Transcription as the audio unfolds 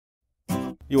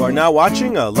You are now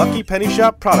watching a Lucky Penny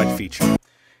Shop product feature.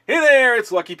 Hey there,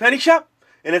 it's Lucky Penny Shop,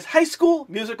 and it's High School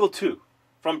Musical 2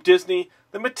 from Disney,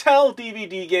 the Mattel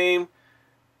DVD game.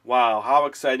 Wow, how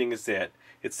exciting is that?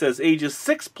 It says ages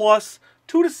 6+,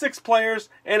 2 to 6 players,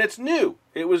 and it's new.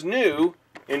 It was new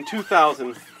in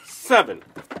 2007,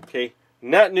 okay?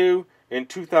 Not new in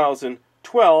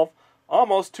 2012,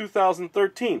 almost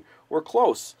 2013. We're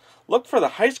close. Look for the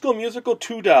High School Musical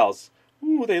 2 dolls.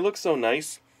 Ooh, they look so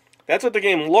nice. That's what the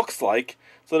game looks like.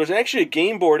 So there's actually a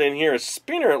game board in here, a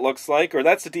spinner it looks like, or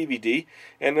that's the DVD.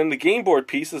 And then the game board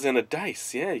piece is in a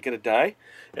dice. Yeah, you get a die.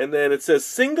 And then it says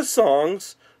sing the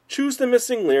songs, choose the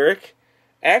missing lyric,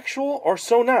 actual or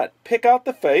so not. Pick out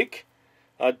the fake,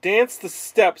 dance the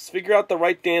steps, figure out the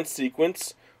right dance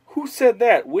sequence. Who said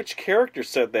that? Which character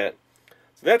said that?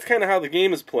 So that's kind of how the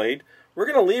game is played. We're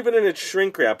going to leave it in its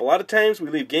shrink wrap. A lot of times we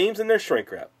leave games in their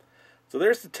shrink wrap. So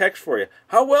there's the text for you.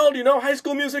 How well do you know High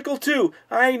School Musical 2?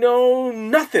 I know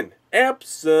nothing.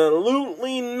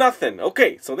 Absolutely nothing.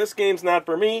 Okay, so this game's not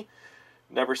for me.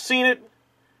 Never seen it.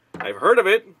 I've heard of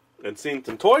it and seen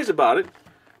some toys about it,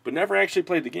 but never actually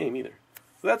played the game either.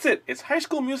 So that's it. It's High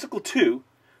School Musical 2,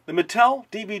 the Mattel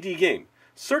DVD game.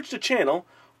 Search the channel.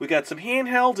 We got some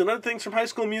handhelds and other things from High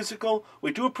School Musical.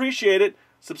 We do appreciate it.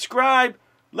 Subscribe.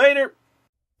 Later.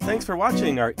 Thanks for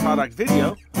watching our product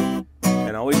video.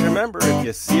 And always remember, if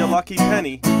you see a lucky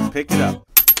penny, pick it up.